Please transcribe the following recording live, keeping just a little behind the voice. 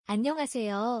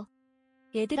안녕하세요.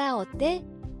 얘들아 어때?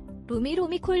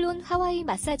 로미로미 하와이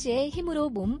마사지의 힘으로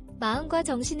몸, 마음과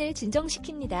정신을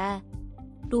진정시킵니다.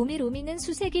 로미로미는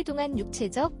수세기 동안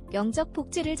육체적, 영적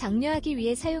복지를 장려하기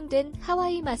위해 사용된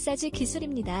하와이 마사지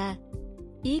기술입니다.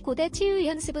 이 고대 치유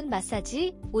연습은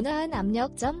마사지, 온화한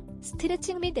압력점,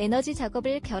 스트레칭 및 에너지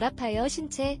작업을 결합하여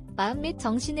신체, 마음 및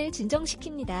정신을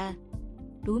진정시킵니다.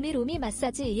 로미로미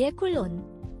마사지 2의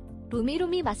콜론.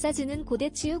 로미로미 마사지는 고대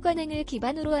치유 관행을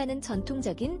기반으로 하는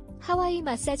전통적인 하와이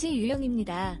마사지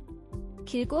유형입니다.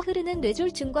 길고 흐르는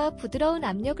뇌졸중과 부드러운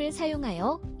압력을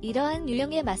사용하여 이러한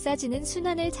유형의 마사지는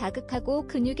순환을 자극하고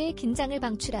근육의 긴장을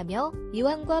방출하며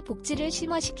이완과 복지를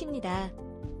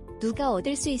심화시킵니다. 누가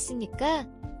얻을 수 있습니까?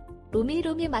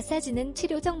 로미로미 마사지는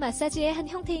치료적 마사지의 한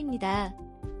형태입니다.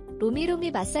 로미로미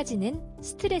마사지는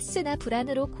스트레스나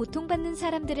불안으로 고통받는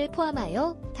사람들을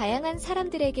포함하여 다양한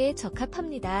사람들에게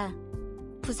적합합니다.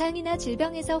 부상이나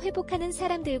질병에서 회복하는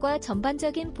사람들과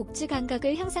전반적인 복지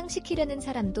감각을 향상시키려는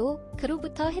사람도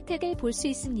그로부터 혜택을 볼 수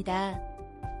있습니다.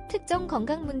 특정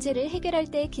건강 문제를 해결할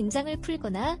때 긴장을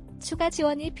풀거나 추가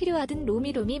지원이 필요하던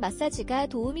로미로미 마사지가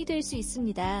도움이 될 수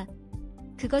있습니다.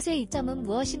 그것의 이점은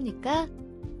무엇입니까?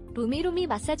 로미로미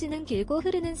마사지는 길고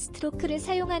흐르는 스트로크를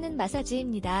사용하는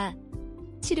마사지입니다.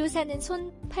 치료사는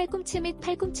손, 팔꿈치 및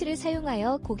팔꿈치를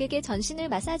사용하여 고객의 전신을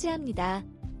마사지합니다.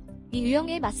 이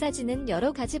유형의 마사지는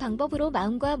여러 가지 방법으로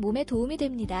마음과 몸에 도움이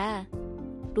됩니다.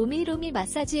 로미로미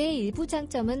마사지의 일부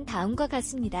장점은 다음과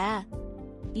같습니다.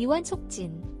 이완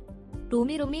촉진.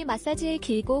 로미로미 마사지의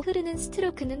길고 흐르는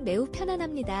스트로크는 매우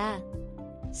편안합니다.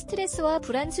 스트레스와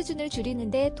불안 수준을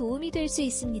줄이는 데 도움이 될 수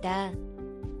있습니다.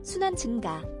 순환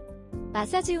증가.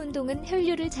 마사지 운동은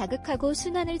혈류를 자극하고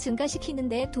순환을 증가시키는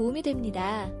데 도움이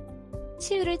됩니다.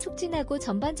 치유를 촉진하고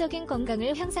전반적인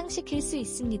건강을 향상시킬 수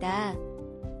있습니다.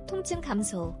 통증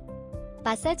감소.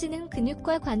 마사지는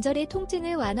근육과 관절의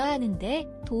통증을 완화하는 데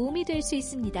도움이 될 수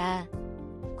있습니다.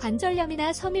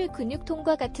 관절염이나 섬유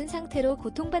근육통과 같은 상태로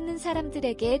고통받는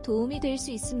사람들에게 도움이 될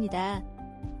수 있습니다.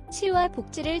 치유와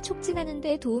복지를 촉진하는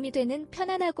데 도움이 되는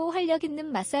편안하고 활력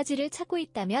있는 마사지를 찾고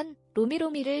있다면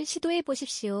로미로미를 시도해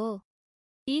보십시오.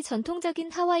 이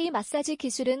전통적인 하와이 마사지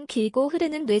기술은 길고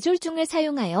흐르는 뇌졸중을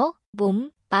사용하여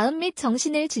몸, 마음 및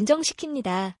정신을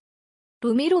진정시킵니다.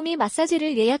 로미로미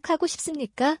마사지를 예약하고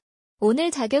싶습니까?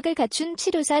 오늘 자격을 갖춘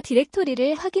치료사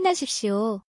디렉토리를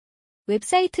확인하십시오.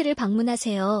 웹사이트를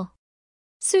방문하세요.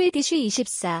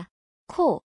 스위디쉬24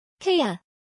 코, 케야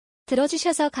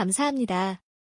들어주셔서 감사합니다.